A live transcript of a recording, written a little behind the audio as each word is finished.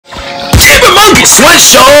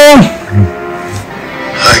Slideshow!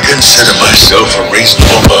 I consider myself a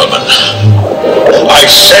reasonable merman. I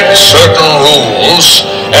set certain rules,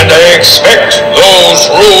 and I expect those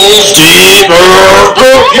rules to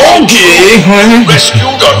Monkey!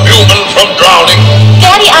 rescued a human from drowning.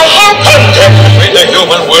 Daddy, I have... Contact between the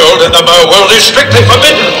human world and the mer world is strictly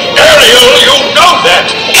forbidden. Ariel, you know that.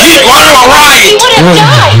 He was alright! He would have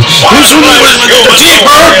died. This one was the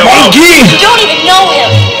T-Bird Monkey! You don't even know him.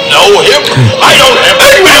 Know him? I don't have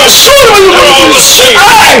any We'll shoot him! They're all the same.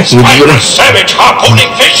 Hey! Spiteful, savage,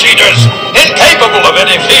 harpooning fish eaters, incapable of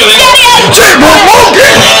any feeling. T-Bird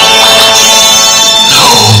Monkey! No.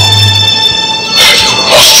 Have you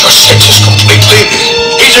lost your senses completely?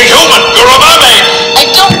 He's a human. You're a mermaid. I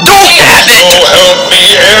don't... Go at So it! help me,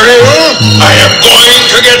 Ariel. I am going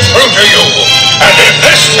to get through to you. And if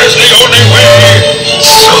this is the only way,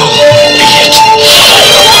 so be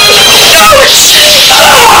it.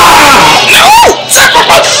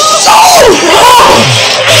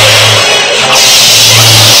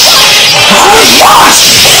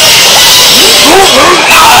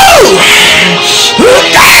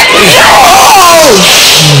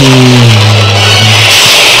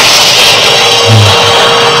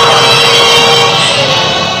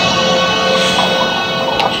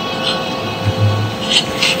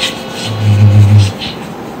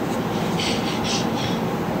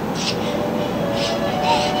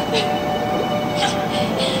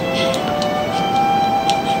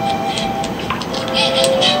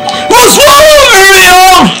 What's wrong,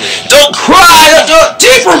 Ariel? Don't cry! That's a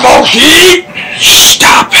T-Bird Monkey!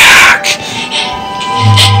 Stop back!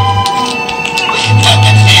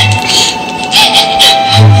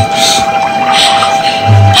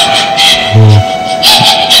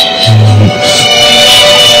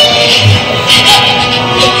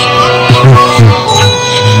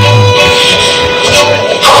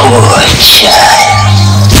 Poor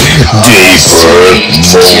child. T-Bird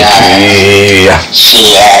Monkey.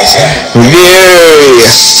 She has a Yay!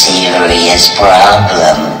 serious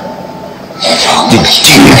problem. If The only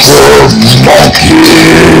T-Bird Monkey.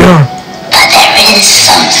 But there is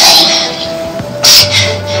something.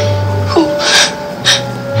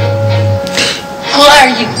 Who are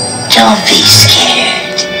you? Don't be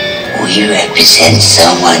scared. We represent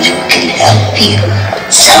someone who can help you.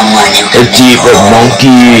 Someone who The can T-Bird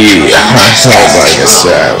Monkey. Sounds like a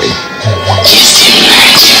Sally. Just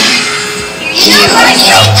imagine you and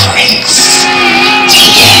your prince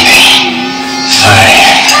together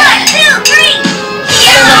forever. 1, 2, 3.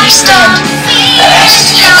 I don't understand.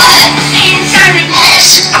 Ursula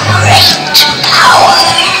has great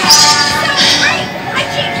powers.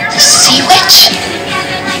 The sea witch?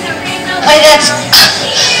 Why, that's...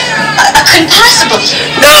 I couldn't possibly.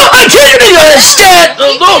 No, I can't even understand!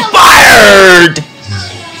 I'm fired!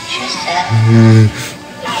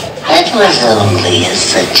 That was only a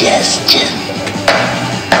suggestion.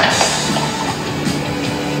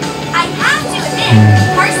 I have to admit,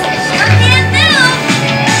 Parson sure can move.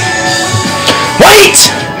 Wait!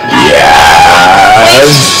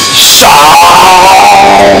 Yes!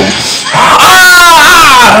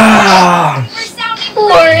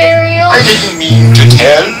 Poor Ariel. I didn't mean to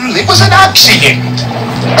tell. It was an accident.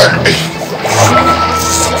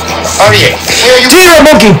 Ariel, where are you? T-Bird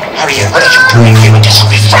Monkey! Ariel, what are you doing here with this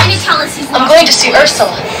fish? Trying to tell us I'm going to see Ursula.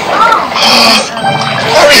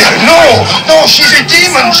 Ariel, no, she's a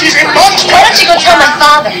demon. She's a monster. Why don't you go tell my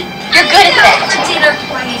father? You're good at that. Dinner,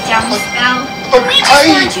 quiet down, Spell. But We just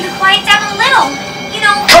wanted you to quiet down a little. You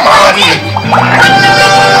know, Come on.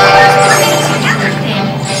 together thing.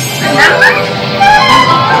 Remember?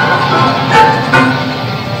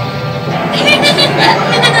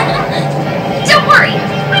 Don't worry.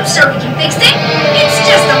 I'm sure we can fix it. It's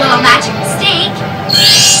just a little magic mistake.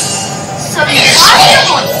 So you lost your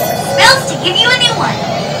voice. Spells to give you a new one.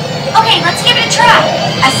 Okay, let's give it a try.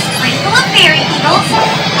 A sprinkle of fairy needles.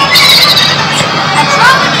 A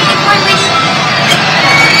drop of unicorn witch.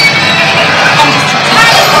 And just a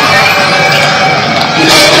tiny ogre.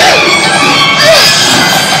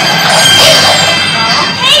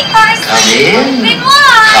 Okay, Parson. Come in. Big one.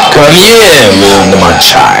 Come in, my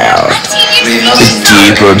child. The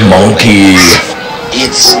T-Bird Monkey.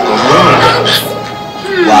 It's rude.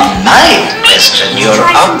 One might question your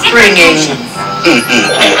upbringing.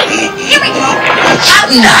 Here we go.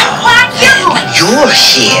 Now, Clap your voice. you're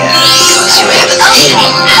here because you have a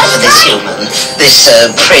thing for this human, this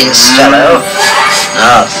prince fellow.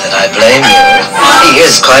 Not that I blame you. He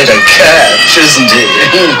is quite a catch, isn't he?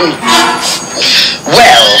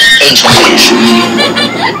 Well, ancient fish,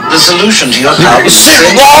 the solution to your problem is Sing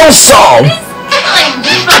a long song!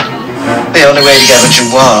 the only way to get what you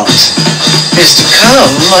want is to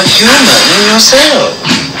become a human yourself.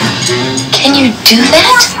 Can you do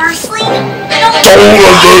that? Parsley?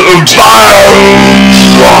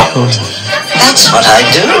 That's what I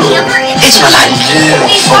do. It's what I live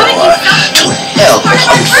for. To help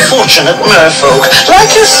unfortunate merfolk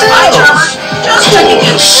like yourself.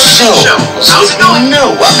 Poor souls with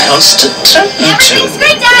no one else to turn to. Everything's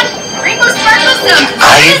great, Dad. Rainbow Sparkle Silk.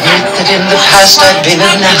 I admit that in the past I've been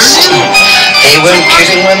a nasty. They weren't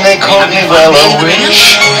kidding when they called me, well, a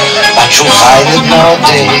witch. But you'll find that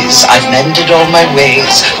nowadays I've mended all my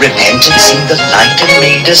ways. Repented, seen the light, and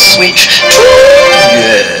made a switch. 2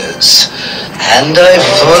 years. And I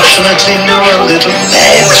fortunately know a little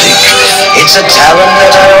magic. It's a talent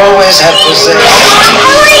that I always have possessed.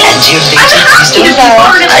 And you ladies, please don't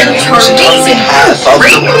laugh. I use it on behalf of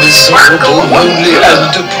the miserable, lonely, and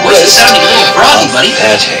depressed. Sounding a little frothy, buddy.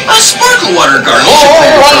 Pathetic. A sparkle water garden. Oh,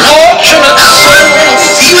 unfortunate soul,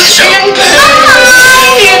 feels in pain.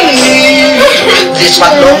 This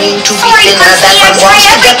one longing to be thinner, that one wants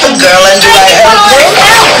to get the girl, and do I help her?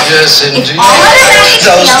 Yes, indeed.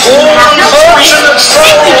 Those poor unfortunate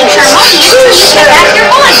souls. So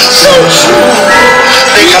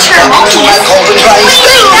they come back to my cauldron crying,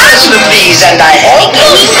 "Listen to please," and I help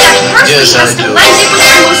them. Yes, I do.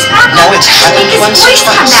 Now it's happened once or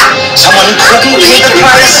twice. Someone couldn't pay the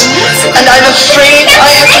price, and I'm afraid I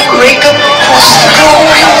have to break up across the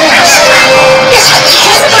doors. Yes, I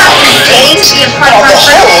can't date on the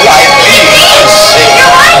whole I've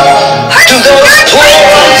been to those poor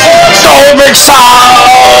Don't make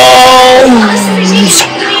sounds!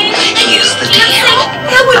 Here's the deal.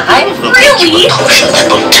 That would I will get you a potion that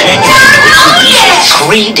will turn you into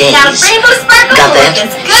 3 days. Now, Rainbow Sparkle Got that?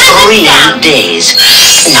 is good 3 down. days.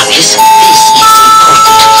 Now listen, this is important.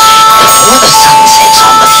 Before the sun sets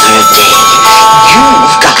on the 3rd day,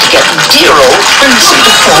 you've got to get dear old Princey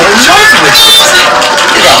to fall in love with you.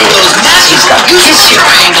 That is, she's got to kiss you.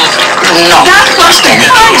 Not just any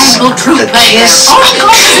kiss. The kiss of true love.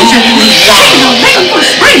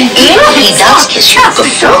 If he does kiss you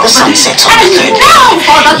before the sun sets on the 3rd day,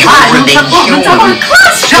 you will remain human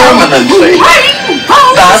permanently.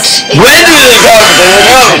 But When do they come?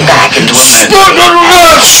 turn back into a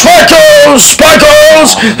mermaid. Sparkles! Sparkles!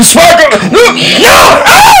 Sparkles! No!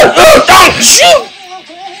 Don't shoot!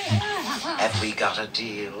 Have we got a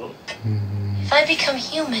deal? If I become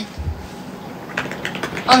human,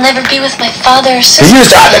 I'll never be with my father or You sister.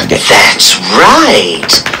 used to That's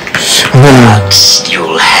right. But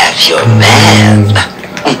you'll have your man.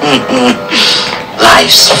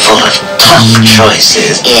 Life's full of tough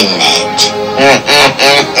choices, isn't it?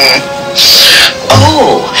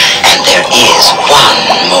 Oh, and there is one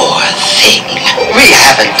more thing. We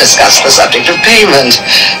haven't discussed the subject of payment.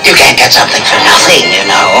 You can't get something for nothing, you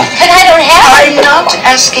know. But I don't have I'm not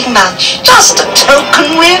asking much. Just a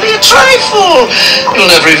token, really, a trifle.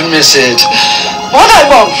 You'll never even miss it. What I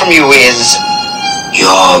want from you is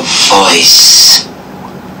your voice.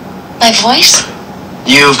 my voice.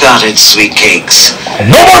 You've got it, sweet cakes.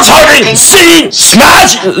 No more talking! Sing!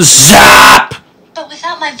 Smash! Zap! But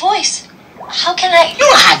without my voice, how can I...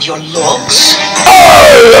 You'll have your looks.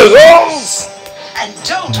 Oh! And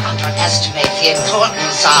don't underestimate the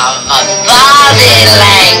importance of body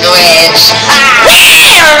language.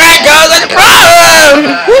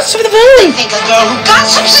 What's with the phone? I think a girl who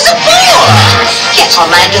gossips is a bore. Yes,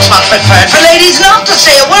 on land it's much preferred for ladies not to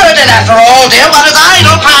say a word, and after all, dear, what is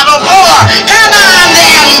idle prattle for? Come on,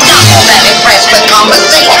 then, not all that impressed with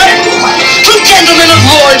conversation. Two gentlemen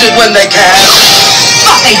avoid it when they can.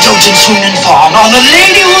 But they don't soon and fawn on a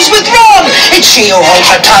lady who's withdrawn. It's she who holds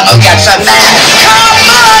her tongue who gets a man. Come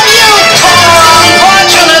on, you poor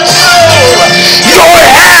unfortunate soul. Your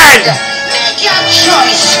hand! Make your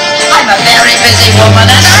choice. I'm a very busy woman,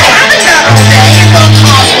 and I haven't got all day. It won't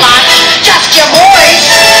cost much. Just your voice.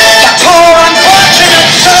 You poor unfortunate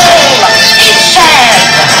soul. It's sad,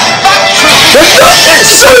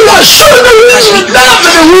 but true.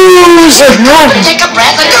 Take a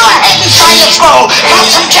breath and go ahead and try your throw. Got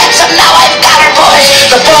some jets and now I've got her, boys.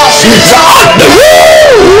 The boss is on the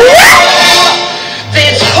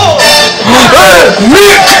This whole